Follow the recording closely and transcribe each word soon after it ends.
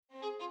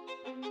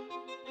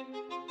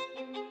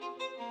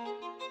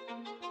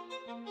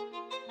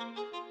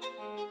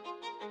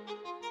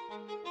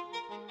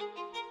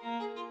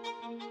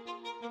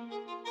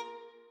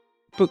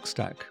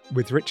Bookstack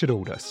with Richard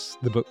Aldous,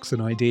 the Books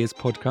and Ideas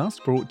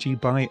podcast brought to you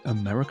by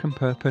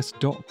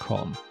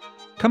AmericanPurpose.com.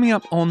 Coming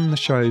up on the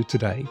show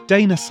today,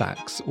 Dana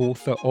Sachs,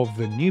 author of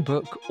the new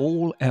book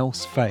All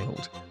Else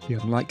Failed, The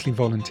Unlikely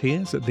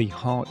Volunteers at the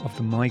Heart of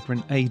the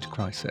Migrant Aid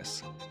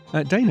Crisis.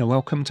 Dana,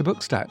 welcome to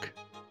Bookstack.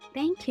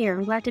 Thank you.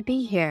 I'm glad to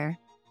be here.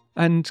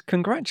 And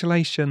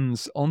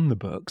congratulations on the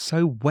book.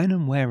 So when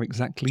and where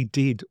exactly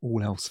did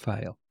All Else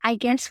Fail? I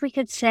guess we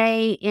could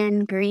say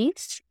in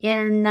Greece,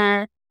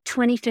 in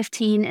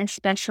 2015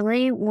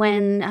 especially,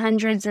 when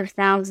hundreds of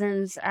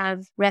thousands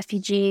of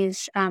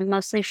refugees,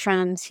 mostly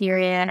from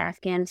Syria,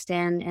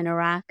 Afghanistan, and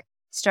Iraq,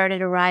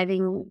 started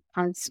arriving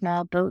on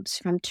small boats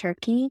from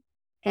Turkey.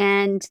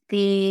 And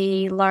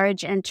the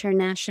large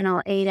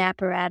international aid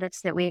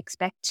apparatus that we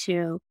expect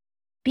to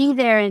be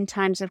there in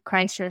times of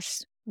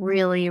crisis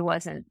really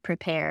wasn't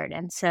prepared.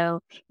 And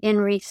so in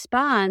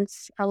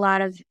response, a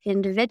lot of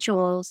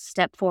individuals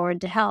stepped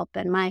forward to help.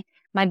 And my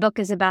book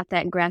is about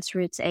that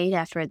grassroots aid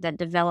effort that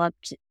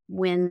developed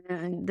when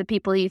the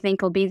people you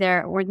think will be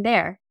there weren't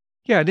there.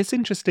 Yeah, and it's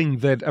interesting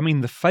that,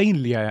 the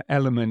failure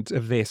element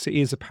of this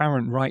is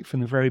apparent right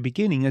from the very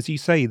beginning. As you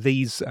say,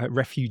 these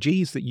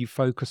refugees that you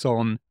focus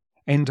on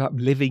end up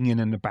living in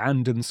an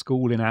abandoned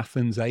school in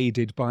Athens,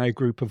 aided by a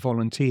group of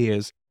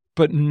volunteers,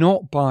 but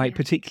not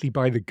particularly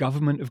by the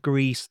government of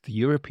Greece, the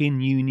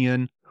European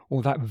Union,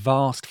 or that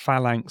vast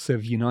phalanx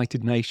of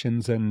United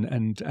Nations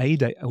and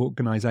aid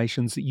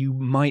organizations that you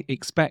might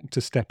expect to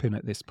step in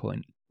at this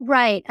point.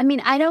 Right.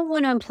 I don't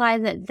want to imply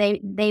that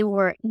they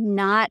were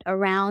not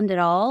around at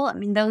all.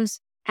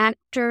 Those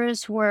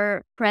actors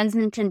were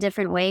present in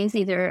different ways,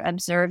 either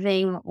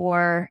observing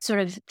or sort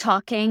of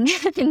talking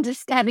and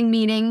just having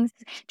meetings,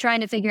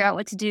 trying to figure out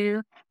what to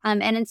do.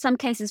 And in some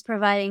cases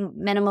providing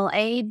minimal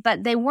aid,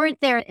 but they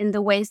weren't there in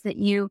the ways that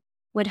you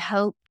would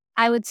hope.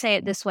 I would say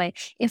it this way.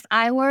 If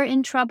I were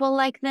in trouble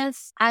like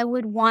this, I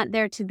would want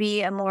there to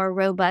be a more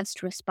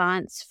robust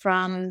response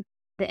from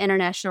the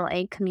international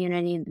aid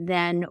community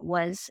than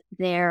was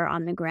there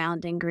on the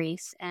ground in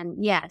Greece. And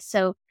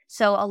so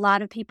a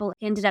lot of people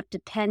ended up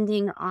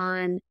depending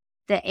on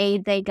the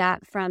aid they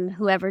got from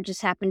whoever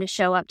just happened to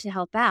show up to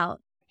help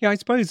out. Yeah, I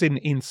suppose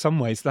in some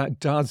ways that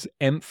does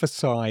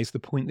emphasize the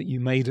point that you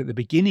made at the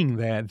beginning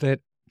there,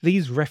 that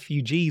these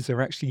refugees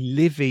are actually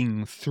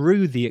living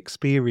through the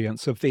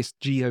experience of this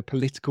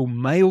geopolitical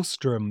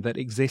maelstrom that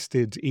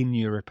existed in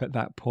Europe at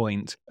that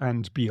point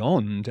and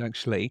beyond,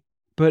 actually.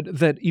 But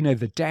that,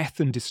 the death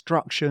and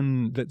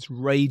destruction that's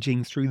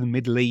raging through the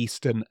Middle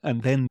East and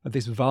then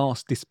this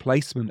vast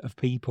displacement of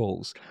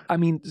peoples.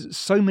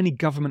 So many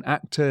government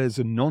actors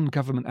and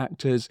non-government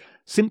actors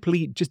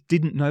simply just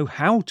didn't know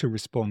how to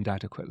respond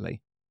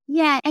adequately.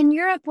 Yeah, and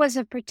Europe was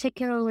a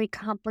particularly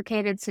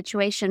complicated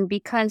situation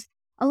because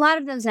a lot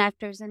of those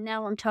actors, and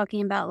now I'm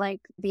talking about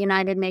like the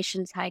United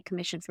Nations High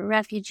Commission for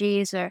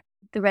Refugees or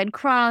the Red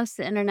Cross,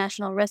 the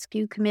International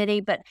Rescue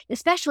Committee, but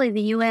especially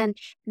the UN,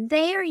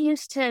 they are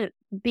used to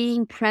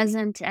being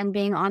present and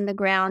being on the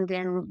ground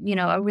in,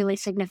 a really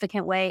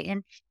significant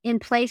way in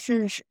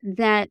places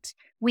that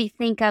we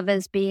think of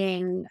as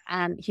being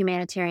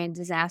humanitarian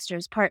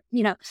disasters,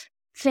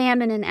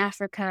 famine in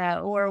Africa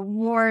or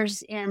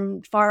wars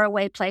in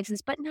faraway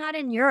places, but not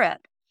in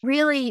Europe.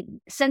 Really,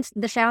 since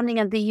the founding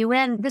of the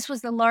UN, this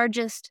was the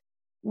largest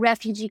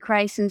refugee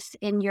crisis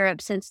in Europe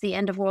since the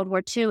end of World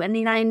War II. And the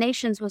United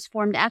Nations was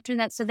formed after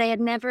that. So they had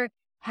never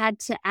had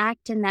to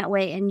act in that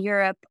way in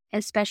Europe,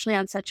 especially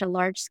on such a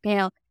large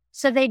scale.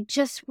 So they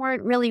just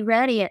weren't really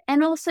ready.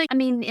 And also,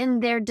 in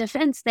their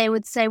defense, they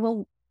would say,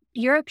 well,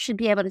 Europe should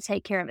be able to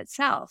take care of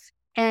itself.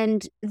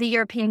 And the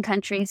European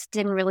countries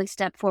didn't really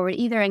step forward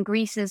either. And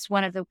Greece is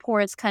one of the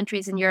poorest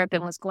countries in Europe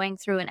and was going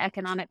through an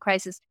economic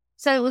crisis.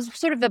 So it was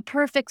sort of a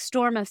perfect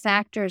storm of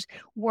factors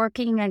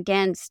working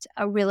against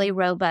a really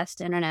robust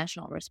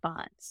international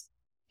response.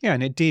 Yeah,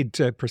 and it did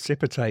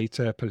precipitate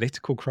a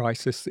political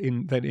crisis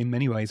that in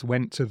many ways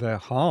went to the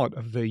heart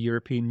of the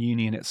European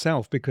Union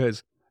itself,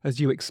 because, as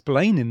you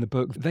explain in the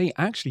book, they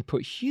actually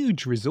put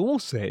huge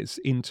resources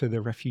into the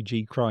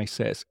refugee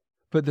crisis.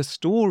 But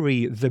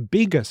the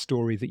bigger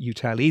story that you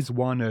tell is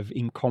one of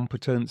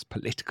incompetence,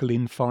 political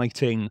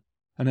infighting,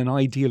 and an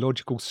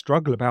ideological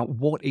struggle about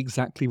what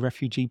exactly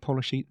refugee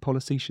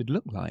policy should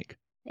look like.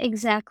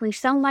 Exactly.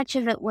 So much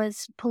of it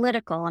was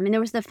political. There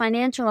was the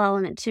financial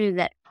element, too,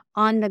 that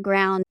on the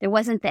ground, there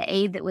wasn't the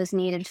aid that was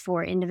needed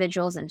for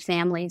individuals and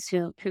families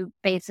who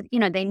basically,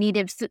 they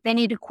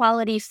needed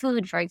quality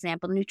food, for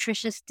example,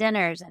 nutritious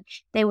dinners. And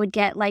they would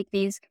get like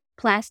these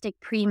plastic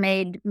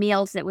pre-made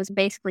meals that was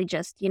basically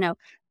just,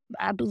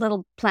 a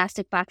little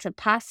plastic box of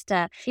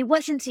pasta. It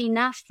wasn't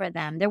enough for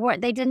them.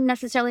 They didn't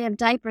necessarily have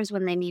diapers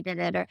when they needed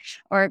it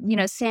or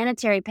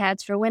sanitary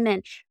pads for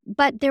women.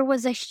 But there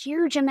was a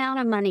huge amount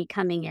of money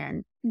coming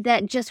in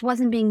that just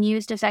wasn't being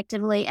used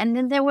effectively. And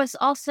then there was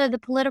also the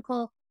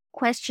political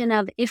question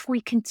of, if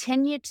we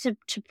continue to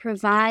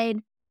provide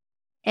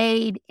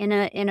aid in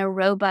a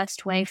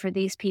robust way for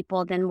these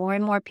people, then more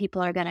and more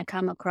people are going to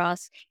come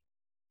across,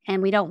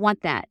 and we don't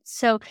want that.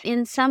 So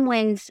in some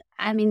ways,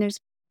 there's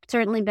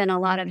certainly been a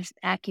lot of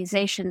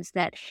accusations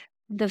that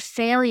the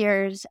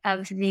failures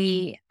of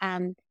the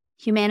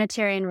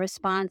humanitarian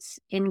response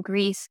in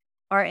Greece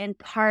are in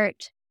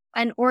part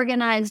an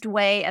organized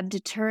way of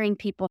deterring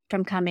people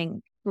from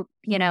coming,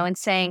 and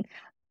saying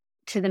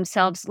to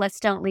themselves, let's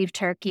don't leave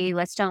Turkey,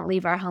 let's don't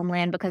leave our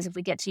homeland, because if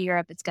we get to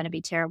Europe, it's going to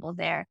be terrible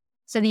there.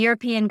 So the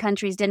European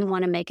countries didn't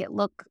want to make it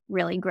look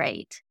really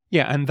great.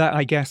 Yeah, and that,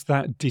 I guess,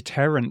 that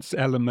deterrence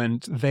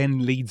element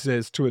then leads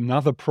us to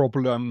another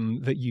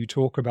problem that you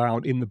talk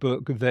about in the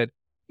book, that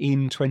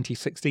in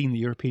 2016, the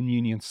European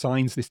Union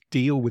signs this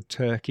deal with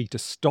Turkey to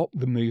stop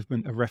the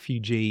movement of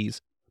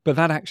refugees. But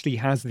that actually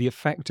has the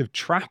effect of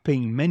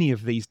trapping many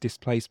of these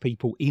displaced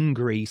people in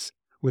Greece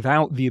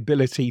without the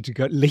ability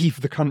to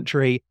leave the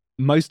country.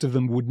 Most of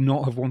them would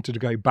not have wanted to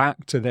go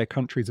back to their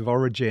countries of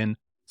origin.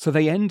 So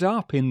they end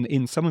up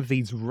in some of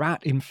these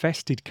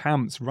rat-infested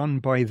camps run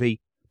by the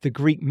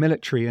Greek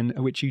military, and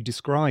which you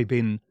describe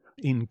in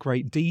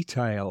great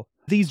detail.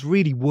 These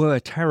really were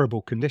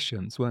terrible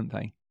conditions, weren't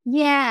they?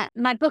 Yeah,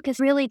 my book is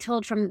really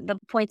told from the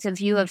points of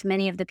view of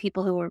many of the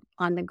people who were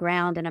on the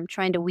ground, and I'm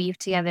trying to weave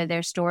together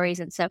their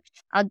stories. And so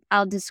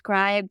I'll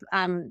describe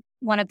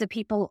one of the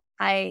people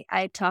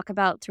I talk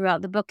about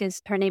throughout the book.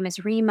 Her name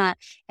is Rima,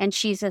 and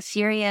she's a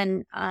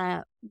Syrian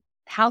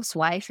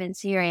housewife in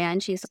Syria,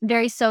 and she's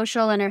very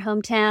social in her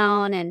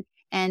hometown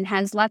and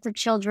has lots of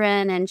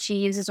children, and she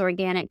uses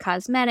organic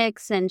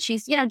cosmetics, and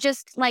she's,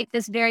 just like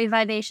this very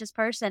vivacious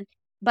person.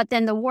 But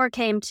then the war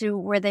came to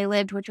where they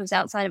lived, which was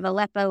outside of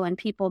Aleppo, and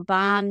people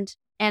bombed,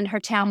 and her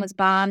town was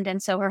bombed. And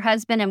so her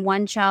husband and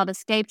one child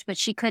escaped, but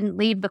she couldn't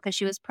leave because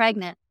she was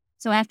pregnant.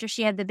 So after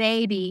she had the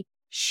baby,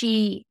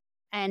 she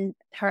and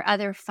her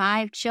other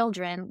 5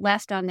 children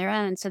left on their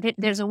own. So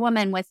there's a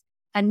woman with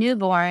a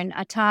newborn,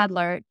 a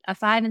toddler, a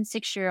 5 and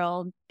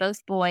 6-year-old,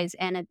 both boys,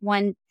 and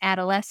one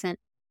adolescent.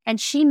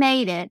 And she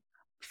made it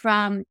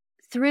from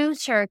Syria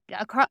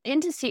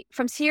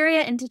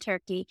into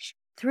Turkey,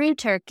 through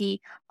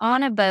Turkey,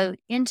 on a boat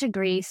into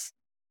Greece.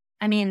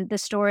 I mean, the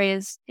story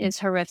is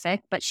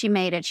horrific, but she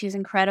made it. She's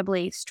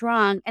incredibly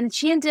strong. And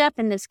she ended up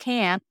in this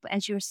camp,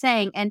 as you were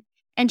saying,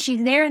 and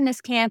she's there in this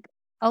camp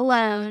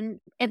alone.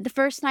 The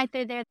first night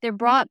they're there, they're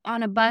brought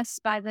on a bus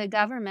by the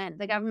government.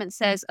 The government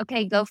says,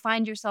 okay, go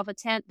find yourself a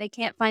tent. They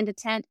can't find a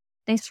tent.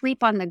 They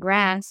sleep on the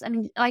grass. I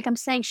mean, like I'm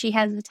saying, she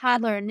has a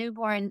toddler, a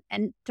newborn,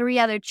 and 3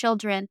 other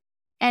children.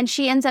 And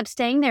she ends up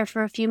staying there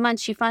for a few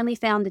months. She finally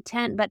found a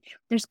tent, but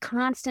there's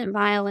constant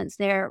violence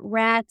there,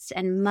 rats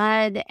and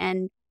mud,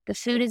 and the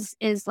food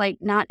is like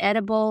not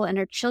edible, and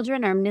her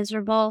children are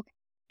miserable.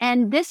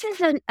 And this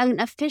is an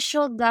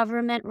official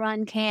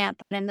government-run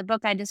camp. In the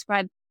book, I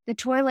describe the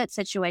toilet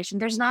situation.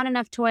 There's not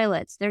enough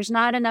toilets. There's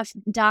not enough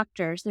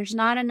doctors. There's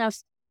not enough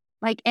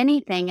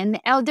anything. And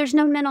there's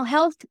no mental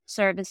health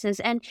services.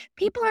 And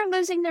people are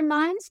losing their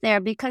minds there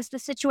because the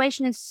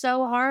situation is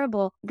so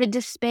horrible. The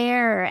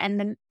despair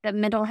and the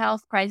mental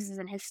health crisis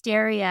and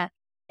hysteria.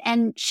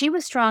 And she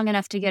was strong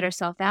enough to get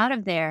herself out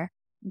of there.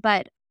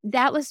 But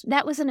that was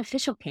an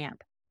official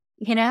camp,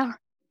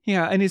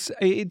 Yeah, and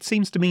it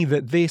seems to me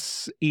that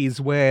this is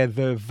where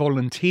the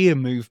volunteer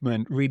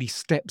movement really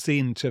steps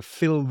in to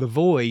fill the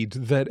void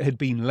that had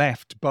been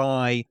left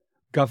by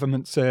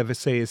government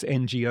services,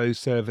 NGO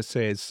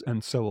services,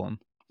 and so on.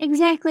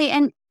 Exactly.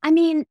 And I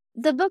mean,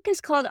 the book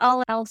is called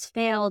All Else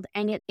Failed,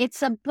 and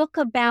it's a book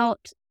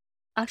about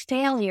a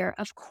failure,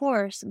 of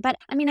course. But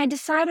I mean, I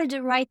decided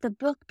to write the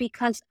book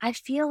because I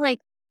feel like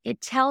it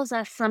tells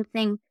us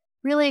something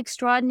really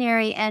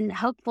extraordinary and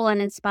hopeful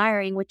and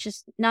inspiring, which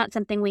is not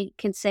something we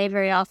can say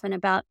very often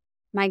about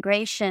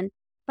migration,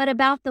 but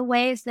about the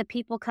ways that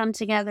people come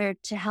together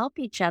to help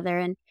each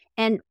other.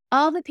 And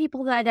all the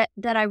people that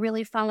I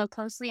really follow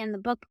closely in the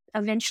book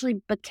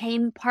eventually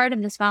became part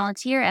of this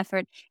volunteer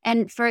effort.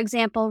 And for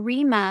example,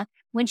 Rima,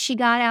 when she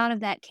got out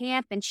of that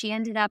camp and she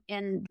ended up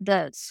in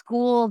the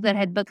school that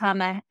had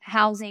become a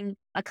housing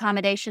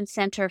accommodation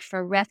center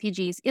for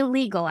refugees,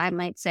 illegal, I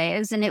might say. It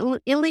was an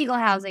illegal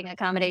housing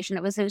accommodation.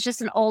 It was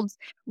just an old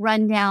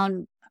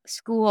rundown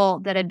school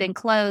that had been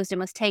closed and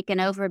was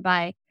taken over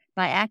by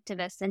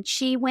activists. And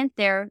she went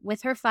there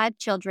with her 5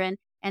 children,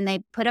 and they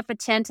put up a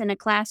tent in a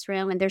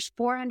classroom, and there's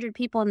 400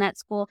 people in that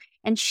school.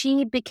 And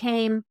she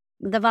became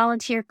the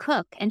volunteer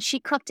cook, and she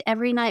cooked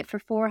every night for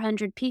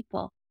 400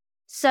 people.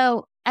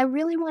 So I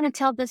really want to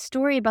tell this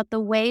story about the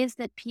ways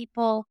that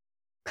people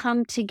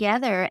come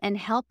together and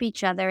help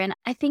each other. And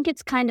I think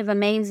it's kind of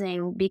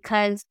amazing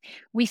because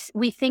we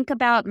think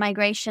about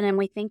migration and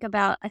we think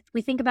about it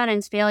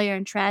as failure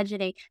and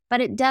tragedy, but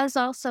it does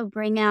also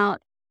bring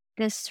out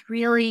this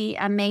really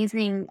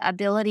amazing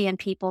ability in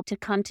people to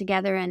come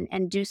together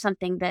and do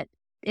something that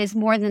is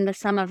more than the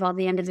sum of all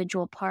the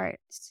individual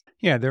parts.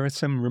 Yeah, there are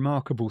some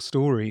remarkable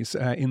stories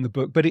in the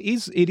book, but it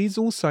is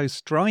also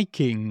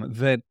striking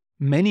that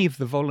many of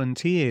the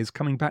volunteers,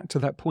 coming back to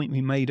that point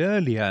we made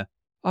earlier,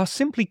 are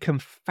simply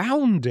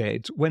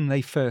confounded when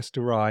they first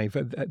arrive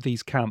at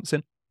these camps.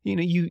 And,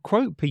 you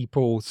quote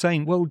people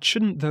saying, well,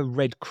 shouldn't the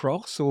Red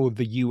Cross or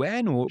the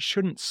UN or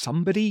shouldn't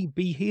somebody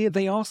be here?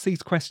 They ask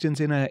these questions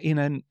in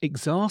an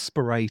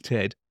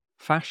exasperated,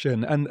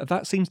 fashion. And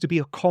that seems to be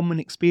a common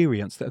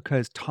experience that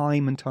occurs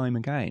time and time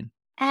again.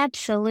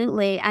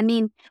 Absolutely. I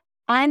mean,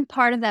 I'm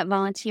part of that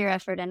volunteer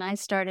effort, and I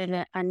started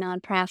a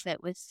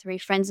nonprofit with three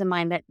friends of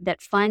mine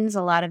that funds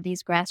a lot of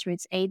these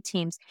grassroots aid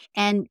teams.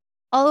 And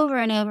over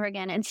and over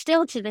again, and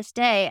still to this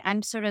day,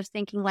 I'm sort of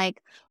thinking like,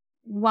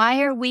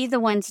 why are we the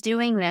ones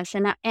doing this?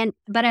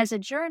 But as a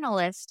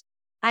journalist,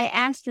 I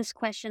asked this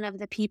question of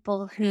the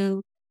people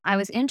who I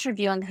was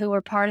interviewing who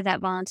were part of that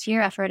volunteer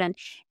effort.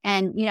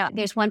 And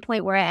there's one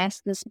point where I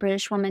asked this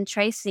British woman,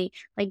 Tracy,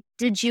 like,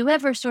 did you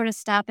ever sort of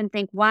stop and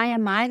think, why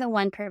am I the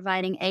one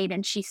providing aid?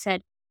 And she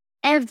said,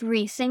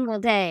 every single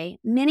day,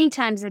 many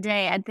times a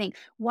day, I'd think,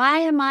 why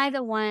am I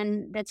the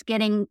one that's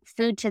getting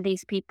food to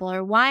these people?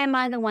 Or why am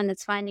I the one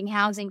that's finding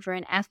housing for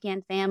an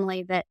Afghan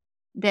family that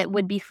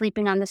would be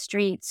sleeping on the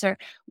streets? Or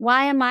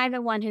why am I the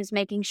one who's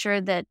making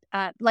sure that,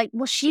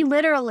 she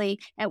literally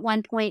at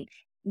one point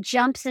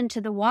jumps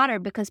into the water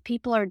because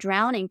people are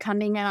drowning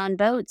coming in on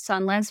boats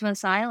on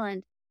Lesbos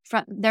Island.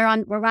 They're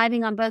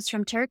arriving on boats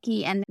from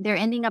Turkey, and they're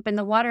ending up in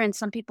the water, and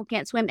some people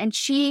can't swim. And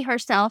she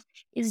herself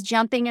is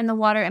jumping in the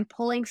water and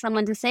pulling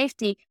someone to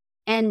safety.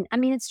 And I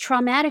mean, it's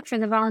traumatic for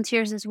the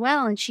volunteers as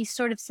well. And she's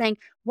sort of saying,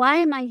 why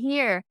am I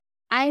here?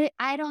 I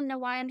don't know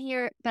why I'm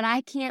here, but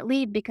I can't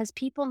leave because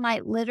people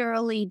might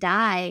literally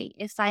die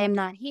if I am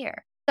not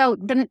here. So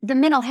the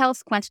mental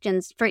health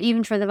questions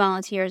even for the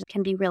volunteers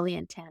can be really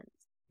intense.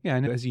 Yeah,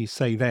 and as you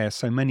say there,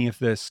 so many of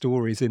the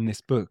stories in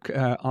this book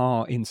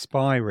are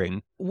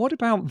inspiring. What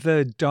about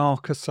the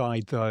darker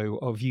side, though,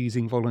 of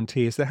using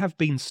volunteers? There have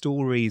been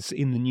stories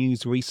in the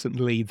news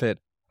recently that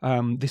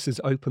this has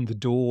opened the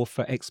door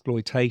for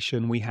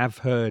exploitation. We have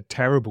heard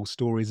terrible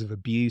stories of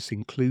abuse,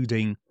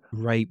 including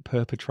rape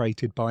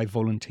perpetrated by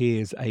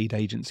volunteers, aid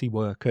agency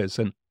workers,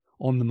 and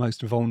on the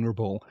most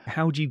vulnerable.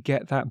 How do you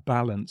get that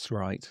balance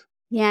right?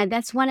 Yeah,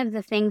 that's one of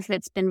the things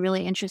that's been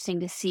really interesting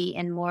to see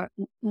in more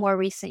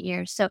recent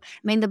years. So, I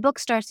mean, the book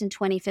starts in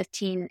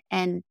 2015,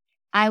 and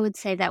I would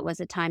say that was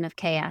a time of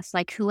chaos.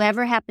 Like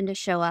whoever happened to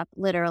show up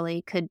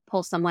literally could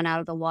pull someone out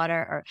of the water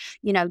or,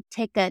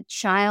 take a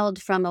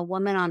child from a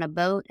woman on a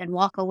boat and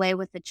walk away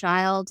with the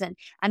child. And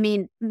I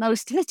mean,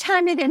 most of the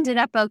time it ended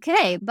up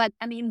okay. But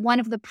I mean, one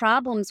of the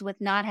problems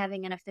with not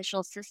having an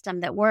official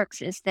system that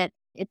works is that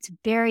it's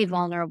very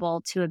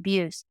vulnerable to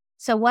abuse.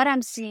 So what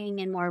I'm seeing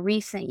in more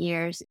recent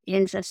years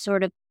is a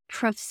sort of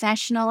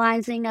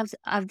professionalizing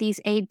of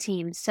these aid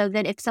teams so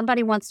that if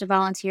somebody wants to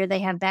volunteer, they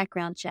have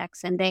background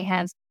checks and they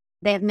have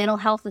mental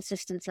health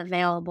assistance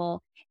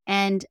available.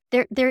 And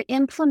they're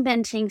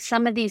implementing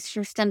some of these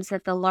systems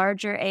that the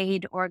larger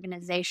aid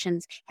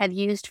organizations have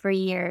used for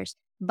years,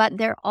 but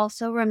they're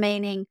also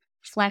remaining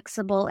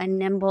flexible and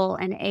nimble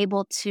and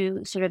able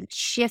to sort of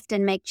shift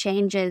and make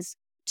changes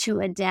to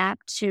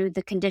adapt to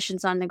the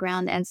conditions on the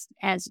ground as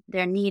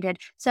they're needed.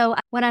 So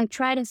what I'm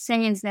trying to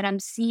say is that I'm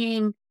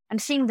seeing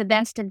the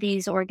best of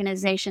these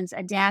organizations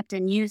adapt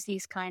and use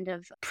these kind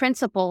of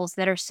principles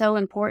that are so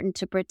important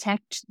to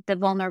protect the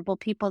vulnerable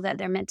people that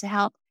they're meant to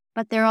help.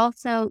 But they're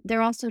also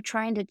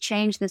trying to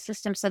change the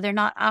system so they're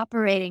not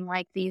operating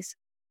like these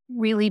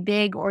really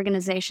big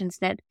organizations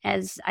that,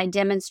 as I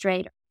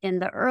demonstrate in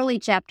the early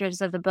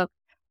chapters of the book,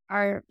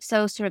 are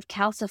so sort of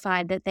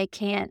calcified that they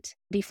can't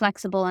be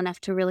flexible enough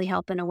to really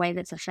help in a way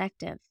that's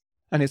effective.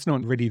 And it's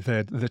not really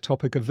the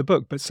topic of the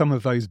book, but some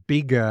of those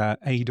bigger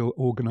aid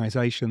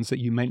organizations that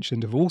you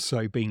mentioned have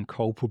also been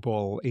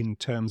culpable in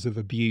terms of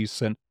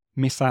abuse and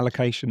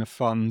misallocation of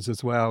funds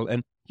as well.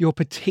 And you're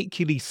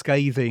particularly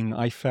scathing,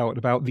 I felt,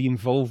 about the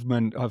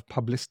involvement of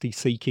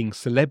publicity-seeking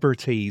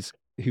celebrities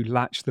who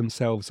latch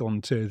themselves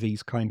onto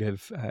these kind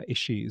of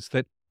issues.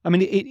 That, I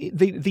mean,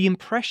 the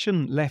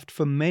impression left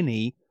for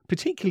many,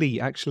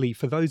 particularly actually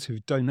for those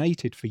who've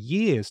donated for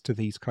years to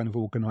these kind of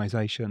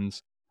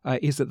organizations,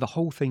 is that the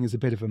whole thing is a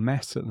bit of a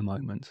mess at the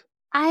moment.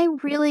 I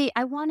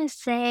want to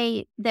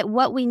say that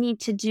what we need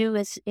to do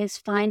is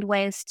find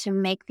ways to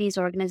make these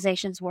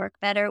organizations work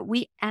better.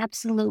 We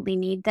absolutely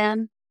need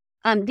them.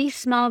 These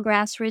small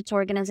grassroots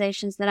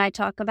organizations that I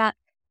talk about,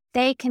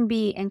 they can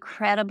be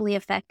incredibly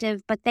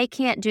effective, but they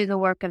can't do the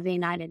work of the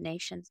United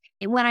Nations.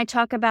 When I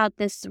talk about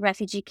this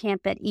refugee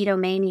camp at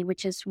Idomeni,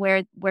 which is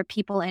where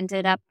people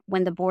ended up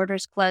when the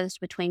borders closed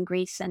between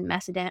Greece and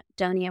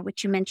Macedonia,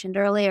 which you mentioned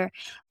earlier,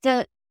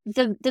 the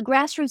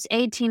grassroots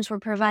aid teams were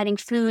providing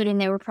food,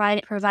 and they were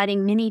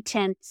providing mini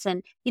tents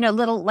and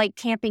little like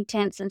camping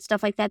tents and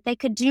stuff like that. They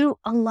could do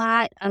a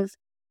lot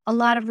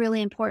of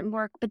really important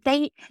work, but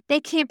they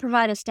can't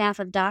provide a staff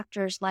of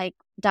doctors like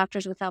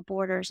Doctors Without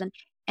Borders,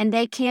 and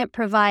they can't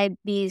provide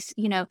these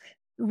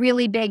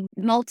really big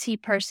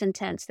multi-person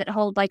tents that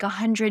hold like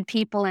 100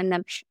 people in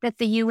them that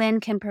the UN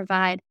can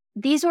provide.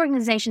 These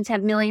organizations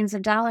have millions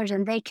of dollars,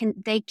 and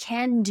they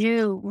can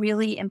do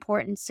really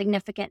important,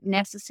 significant,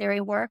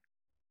 necessary work.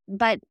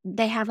 But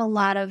they have a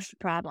lot of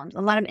problems,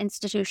 a lot of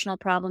institutional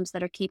problems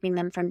that are keeping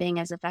them from being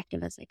as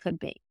effective as they could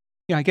be.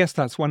 Yeah, I guess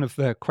that's one of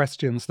the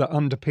questions that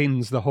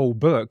underpins the whole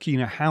book.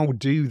 How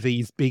do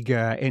these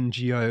bigger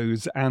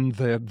NGOs and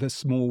the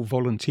small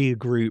volunteer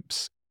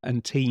groups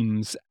and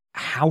teams,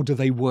 how do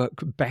they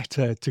work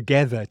better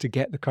together to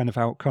get the kind of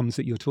outcomes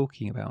that you're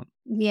talking about?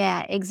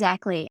 Yeah,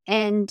 exactly.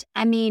 And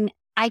I mean,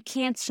 I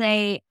can't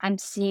say I'm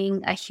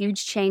seeing a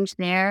huge change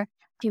there.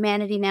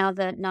 Humanity Now,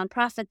 the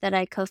nonprofit that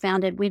I co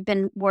founded, we've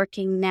been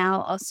working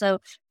now also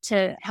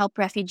to help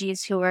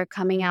refugees who are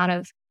coming out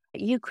of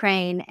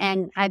Ukraine.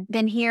 And I've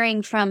been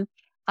hearing from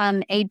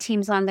aid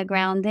teams on the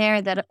ground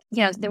there that,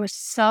 there was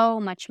so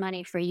much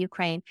money for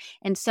Ukraine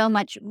and so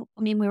much.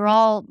 I mean, we were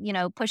all,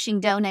 pushing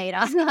donate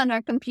on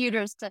our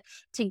computers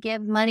to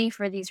give money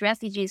for these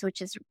refugees,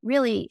 which is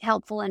really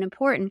helpful and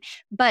important.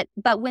 But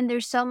when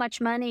there's so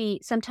much money,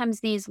 sometimes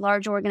these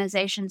large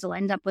organizations will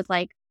end up with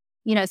like,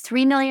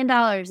 $3 million,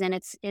 and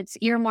it's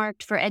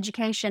earmarked for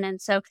education.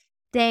 And so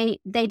they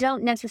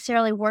don't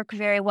necessarily work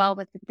very well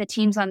with the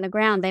teams on the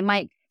ground. They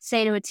might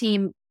say to a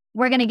team,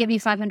 we're going to give you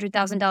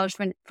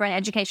 $500,000 for an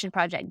education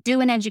project.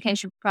 Do an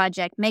education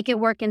project, make it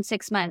work in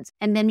 6 months,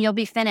 and then you'll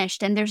be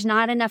finished. And there's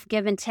not enough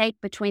give and take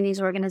between these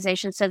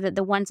organizations so that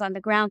the ones on the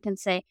ground can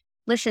say,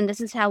 listen,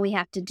 this is how we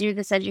have to do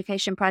this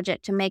education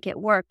project to make it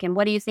work. And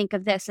what do you think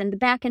of this? And the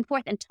back and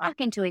forth and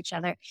talking to each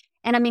other.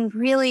 And I mean,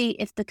 really,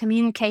 if the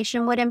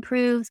communication would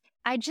improve,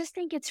 I just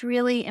think it's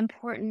really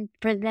important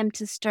for them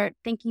to start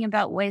thinking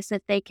about ways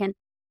that they can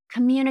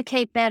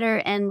communicate better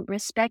and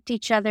respect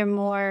each other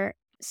more,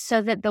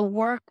 so that the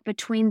work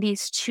between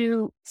these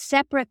two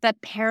separate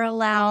but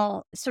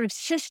parallel sort of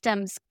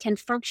systems can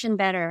function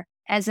better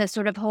as a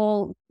sort of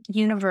whole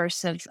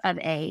universe of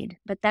aid.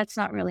 But that's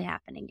not really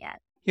happening yet.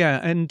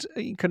 Yeah, and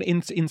kind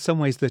of in some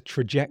ways, the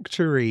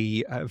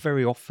trajectory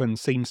very often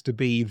seems to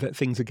be that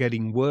things are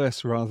getting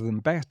worse rather than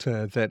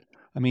better. That,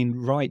 I mean,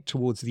 right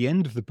towards the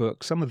end of the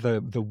book, some of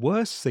the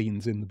worst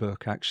scenes in the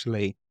book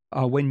actually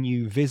are when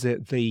you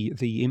visit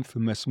the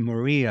infamous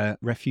Moria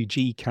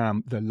refugee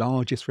camp, the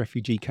largest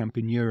refugee camp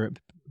in Europe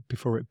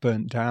before it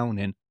burnt down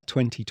in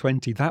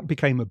 2020. That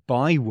became a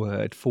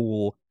byword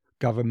for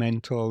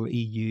governmental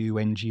EU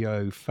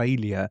NGO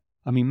failure.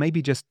 I mean,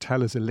 maybe just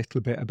tell us a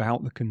little bit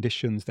about the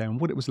conditions there and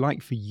what it was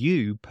like for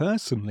you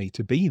personally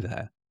to be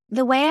there.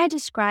 The way I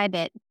describe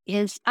it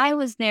is I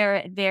was there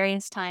at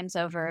various times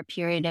over a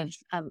period of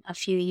a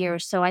few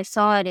years. So I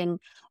saw it in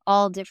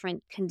all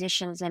different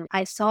conditions, and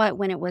I saw it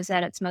when it was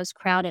at its most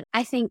crowded.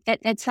 I think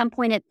at some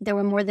point there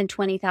were more than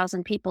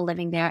 20,000 people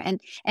living there.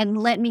 And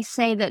let me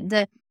say that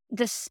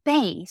the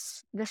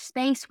space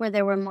where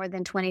there were more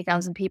than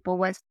 20,000 people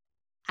was,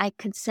 I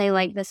could say,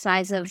 like the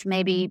size of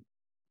maybe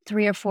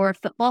 3 or 4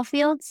 football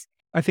fields.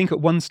 I think at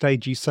one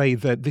stage you say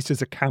that this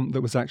is a camp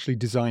that was actually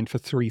designed for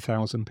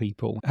 3,000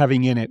 people,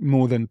 having in it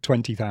more than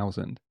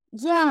 20,000.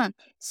 Yeah.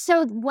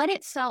 So what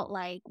it felt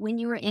like when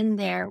you were in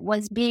there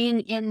was being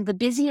in the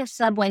busiest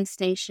subway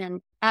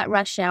station at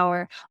rush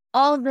hour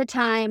all the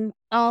time,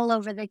 all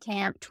over the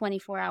camp,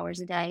 24 hours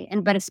a day.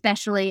 But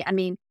especially, I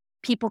mean,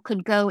 people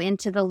could go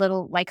into the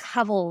little like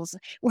hovels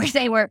where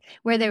they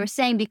were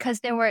staying,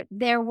 because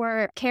there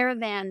were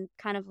caravan,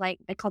 kind of like,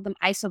 they called them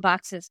ISO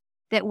boxes,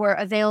 that were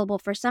available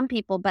for some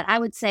people, but I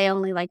would say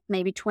only like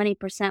maybe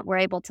 20% were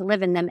able to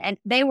live in them. And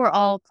they were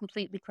all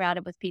completely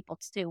crowded with people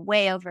too,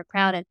 way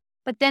overcrowded.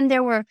 But then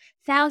there were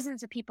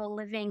thousands of people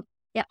living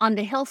on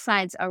the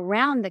hillsides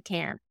around the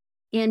camp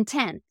in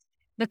tents,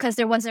 because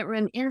there wasn't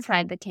room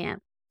inside the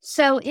camp.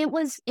 So it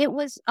was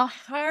a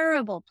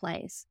horrible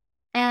place.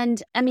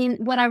 And I mean,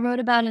 what I wrote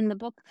about in the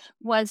book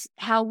was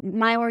how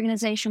my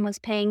organization was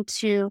paying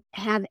to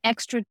have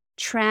extra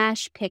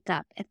trash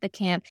pickup at the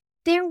camp.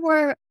 There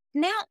were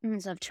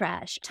mountains of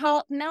trash,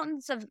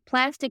 mountains of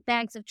plastic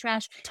bags of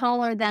trash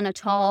taller than a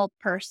tall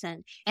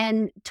person.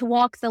 And to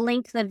walk the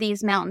length of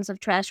these mountains of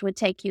trash would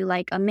take you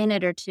like a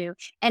minute or two.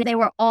 And they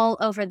were all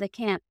over the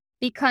camp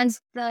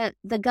because the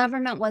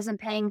government wasn't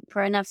paying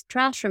for enough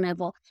trash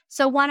removal.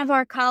 So one of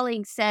our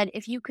colleagues said,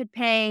 if you could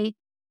pay,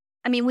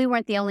 I mean, we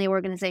weren't the only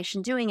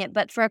organization doing it,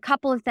 but for a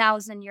couple of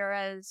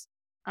 €1,000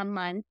 a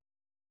month,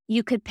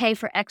 you could pay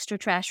for extra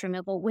trash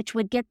removal, which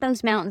would get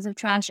those mountains of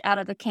trash out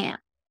of the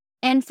camp.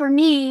 And for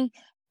me,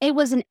 it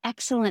was an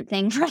excellent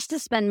thing for us to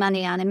spend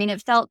money on. I mean,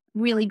 it felt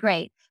really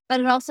great,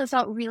 but it also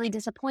felt really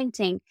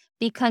disappointing,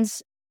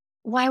 because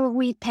why were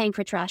we paying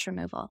for trash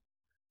removal?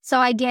 So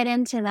I get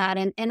into that.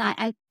 And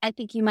I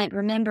think you might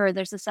remember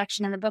there's a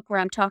section in the book where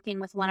I'm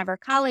talking with one of our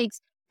colleagues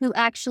who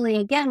actually,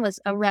 again, was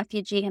a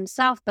refugee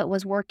himself, but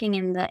was working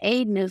in the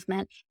aid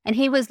movement. And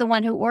he was the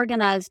one who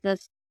organized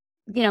this,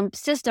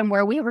 system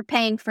where we were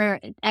paying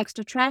for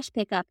extra trash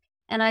pickup.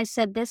 And I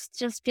said, this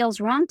just feels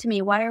wrong to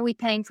me. Why are we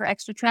paying for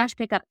extra trash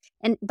pickup?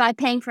 And by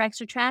paying for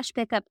extra trash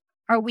pickup,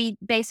 are we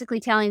basically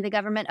telling the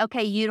government,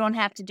 okay, you don't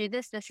have to do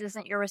this. This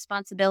isn't your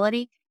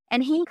responsibility?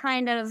 And he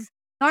kind of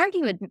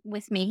argued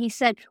with me. He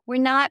said,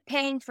 we're not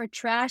paying for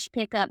trash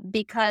pickup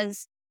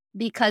because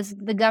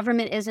the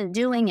government isn't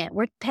doing it.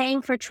 We're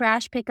paying for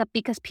trash pickup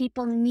because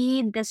people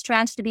need this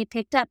trash to be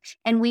picked up,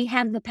 and we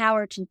have the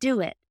power to do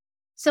it.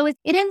 So it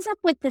ends up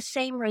with the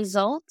same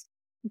result,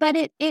 but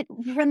it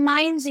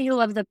reminds you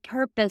of the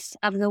purpose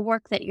of the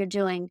work that you're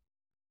doing,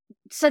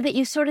 so that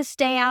you sort of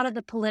stay out of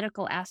the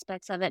political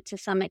aspects of it to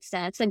some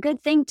extent. It's a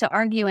good thing to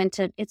argue, and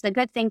it's a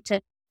good thing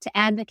to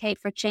advocate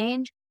for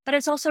change, But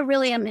it's also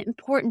really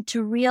important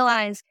to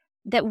realize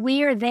that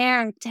we are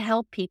there to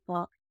help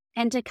people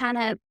and to kind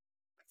of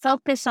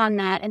focus on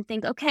that and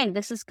think, okay,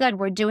 this is good.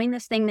 We're doing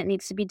this thing that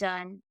needs to be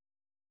done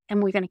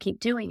and we're going to keep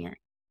doing it.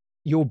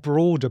 Your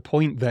broader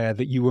point there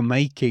that you were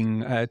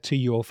making to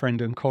your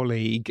friend and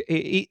colleague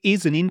it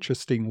is an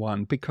interesting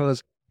one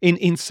because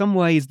in some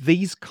ways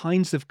these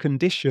kinds of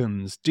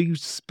conditions do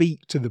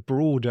speak to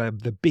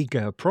the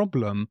bigger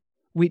problem,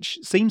 which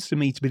seems to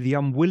me to be the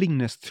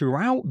unwillingness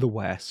throughout the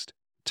West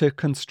to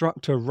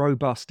construct a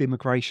robust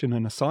immigration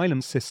and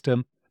asylum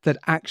system that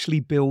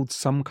actually builds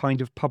some kind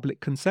of public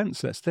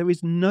consensus. There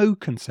is no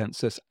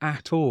consensus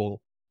at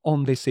all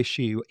on this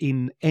issue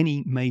in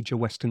any major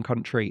Western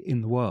country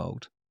in the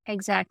world.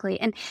 Exactly.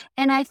 And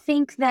I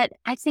think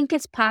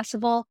it's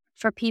possible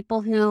for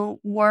people who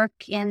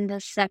work in the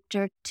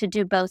sector to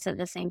do both at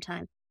the same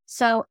time.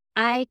 So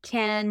I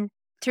can,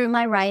 through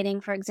my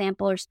writing, for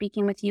example, or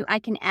speaking with you, I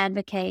can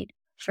advocate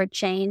for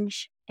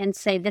change and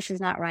say this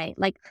is not right.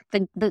 Like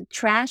the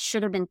trash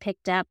should have been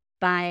picked up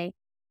by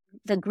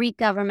the Greek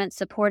government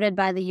supported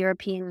by the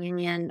European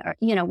Union or,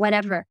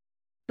 whatever.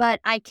 But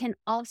I can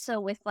also,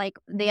 with like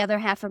the other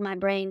half of my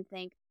brain,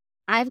 think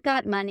I've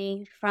got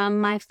money from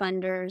my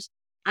funders.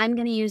 I'm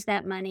going to use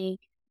that money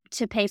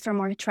to pay for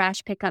more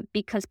trash pickup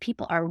because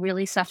people are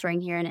really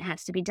suffering here and it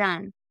has to be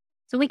done.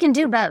 So we can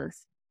do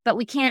both, but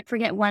we can't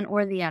forget one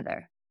or the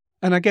other.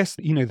 And I guess,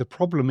 the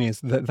problem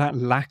is that that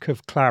lack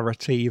of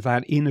clarity,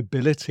 that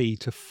inability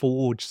to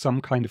forge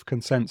some kind of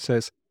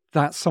consensus,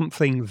 that's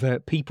something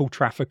that people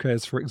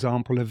traffickers, for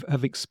example,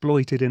 have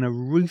exploited in a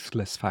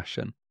ruthless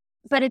fashion.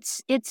 But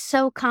it's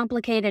so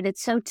complicated.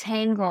 It's so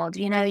tangled.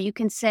 You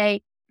can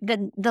say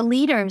the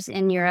leaders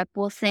in Europe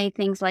will say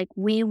things like,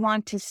 we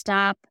want to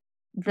stop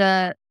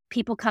the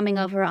people coming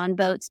over on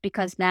boats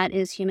because that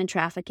is human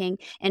trafficking.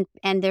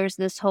 And there's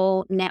this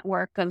whole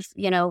network of,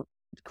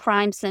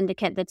 crime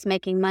syndicate that's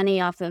making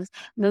money off of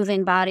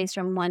moving bodies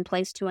from one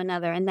place to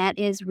another. And that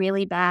is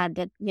really bad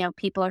that,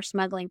 people are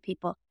smuggling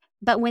people.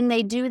 But when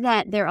they do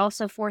that, they're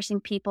also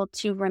forcing people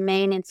to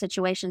remain in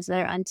situations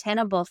that are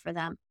untenable for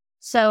them.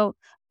 So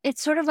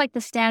it's sort of like the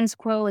status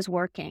quo is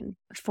working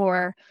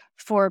for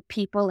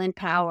people in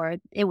power.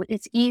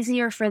 It's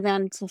easier for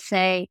them to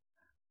say,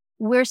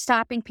 we're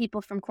stopping people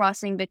from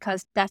crossing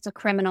because that's a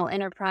criminal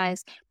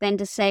enterprise than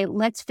to say,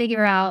 let's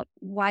figure out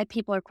why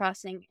people are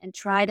crossing and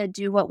try to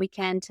do what we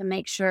can to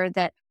make sure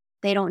that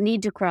they don't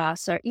need to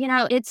cross. Or,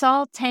 it's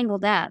all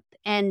tangled up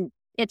and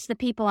it's the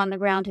people on the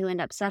ground who end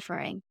up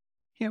suffering.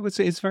 Yeah,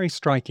 it's very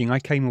striking. I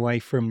came away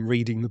from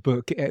reading the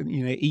book,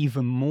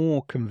 even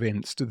more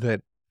convinced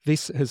that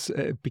this has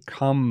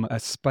become a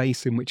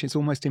space in which it's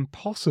almost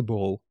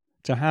impossible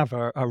to have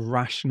a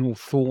rational,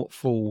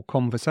 thoughtful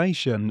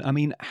conversation. I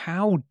mean,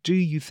 how do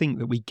you think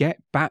that we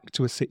get back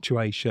to a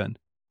situation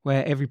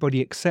where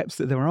everybody accepts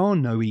that there are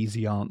no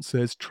easy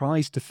answers,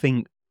 tries to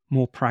think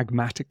more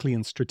pragmatically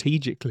and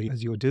strategically,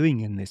 as you're doing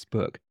in this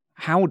book?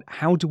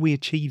 How do we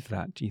achieve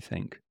that, do you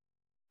think?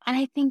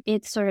 I think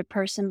it's sort of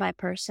person by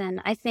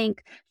person. I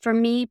think for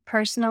me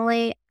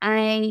personally,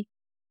 I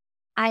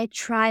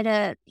try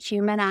to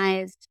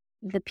humanize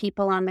the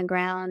people on the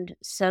ground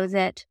so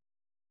that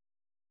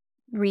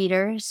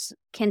readers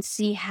can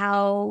see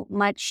how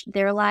much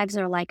their lives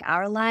are like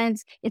our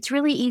lives. It's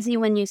really easy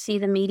when you see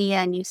the media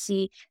and you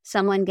see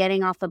someone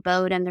getting off a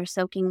boat and they're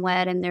soaking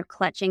wet and they're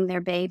clutching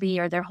their baby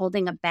or they're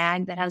holding a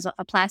bag that has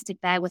a plastic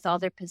bag with all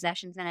their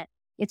possessions in it.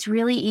 It's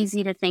really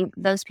easy to think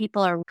those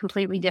people are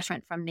completely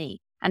different from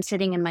me. I'm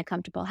sitting in my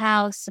comfortable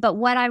house. But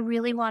what I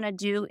really want to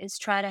do is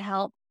try to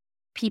help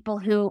people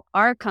who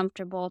are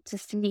comfortable to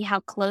see how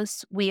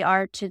close we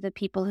are to the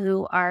people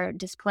who are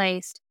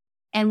displaced.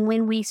 And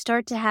when we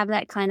start to have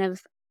that kind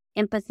of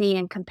empathy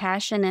and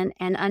compassion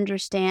and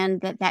understand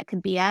that that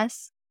could be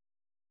us,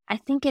 I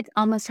think it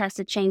almost has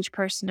to change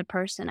person to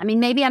person. I mean,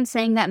 maybe I'm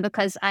saying that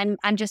because I'm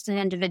just an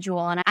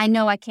individual and I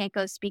know I can't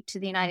go speak to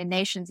the United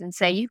Nations and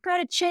say, you've got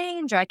to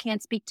change, or I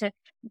can't speak to,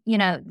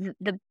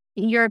 the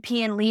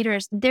European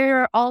leaders.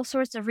 There are all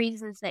sorts of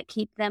reasons that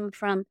keep them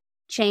from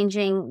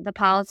changing the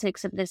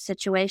politics of this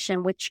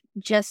situation, which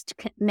just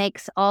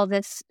makes all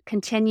this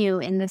continue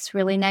in this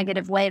really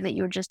negative way that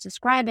you were just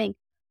describing.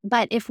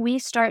 But if we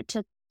start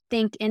to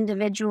think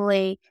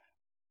individually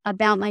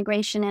about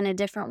migration in a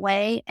different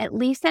way, at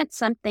least that's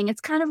something.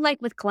 It's kind of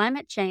like with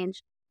climate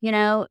change.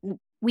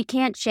 We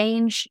can't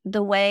change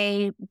the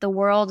way the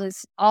world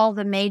is, all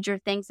the major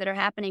things that are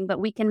happening, but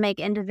we can make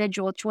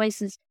individual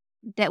choices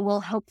that will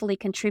hopefully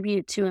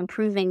contribute to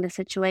improving the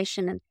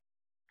situation. And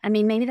I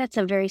mean, maybe that's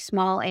a very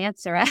small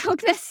answer. I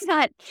hope that's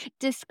not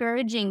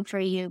discouraging for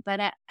you,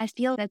 but I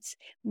feel that's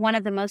one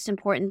of the most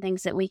important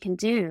things that we can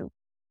do.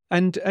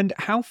 And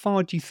how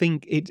far do you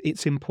think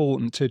it's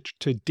important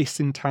to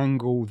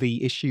disentangle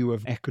the issue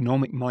of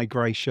economic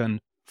migration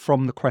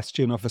from the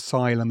question of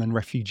asylum and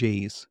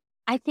refugees?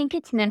 I think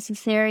it's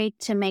necessary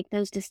to make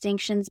those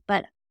distinctions,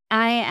 but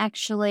I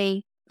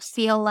actually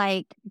feel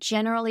like,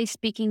 generally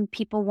speaking,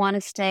 people want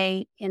to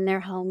stay in their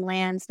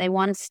homelands. They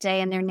want to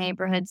stay in their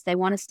neighborhoods. They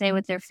want to stay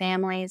with their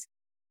families.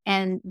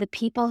 And the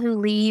people who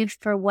leave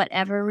for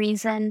whatever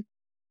reason,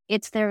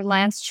 it's their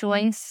last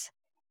choice.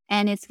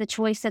 And it's the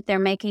choice that they're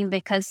making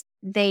because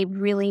they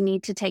really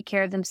need to take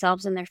care of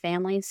themselves and their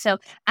families. So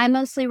I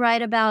mostly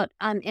write about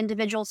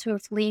individuals who are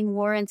fleeing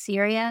war in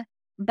Syria,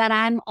 but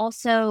I'm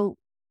also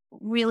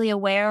really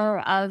aware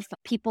of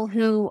people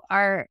who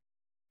are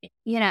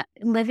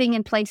living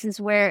in places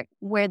where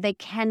they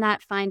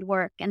cannot find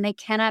work and they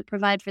cannot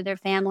provide for their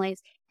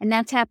families. And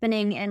that's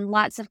happening in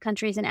lots of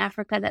countries in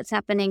Africa. That's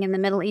happening in the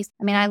Middle East.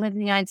 I mean, I live in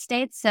the United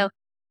States, so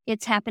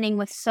it's happening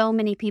with so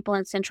many people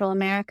in Central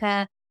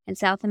America and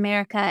South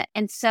America.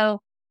 And so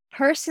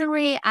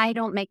personally, I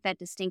don't make that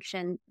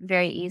distinction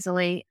very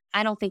easily.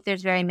 I don't think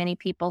there's very many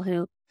people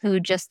who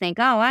just think,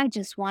 "Oh, I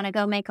just want to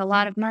go make a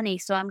lot of money,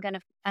 so I'm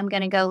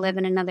going to go live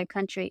in another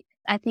country."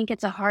 I think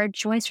it's a hard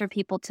choice for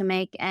people to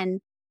make, and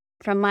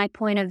from my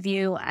point of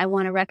view, I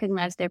want to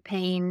recognize their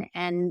pain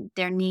and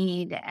their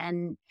need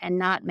and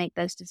not make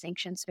those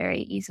distinctions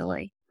very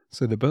easily.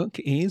 So the book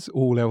is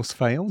All Else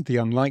Failed, The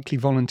Unlikely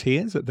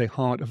Volunteers at the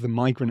Heart of the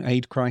Migrant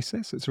Aid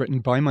Crisis. It's written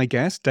by my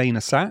guest, Dana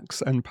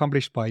Sachs, and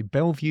published by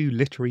Bellevue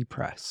Literary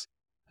Press.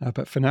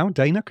 But for now,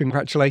 Dana,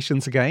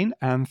 congratulations again,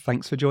 and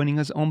thanks for joining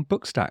us on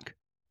Bookstack.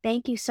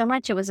 Thank you so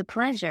much. It was a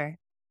pleasure.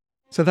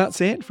 So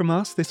that's it from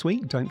us this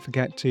week. Don't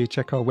forget to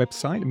check our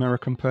website,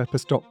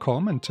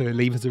 AmericanPurpose.com, and to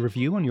leave us a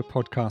review on your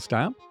podcast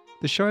app.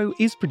 The show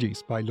is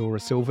produced by Laura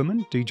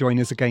Silverman. Do join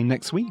us again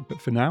next week.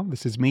 But for now,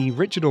 this is me,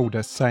 Richard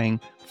Aldous,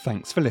 saying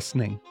thanks for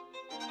listening.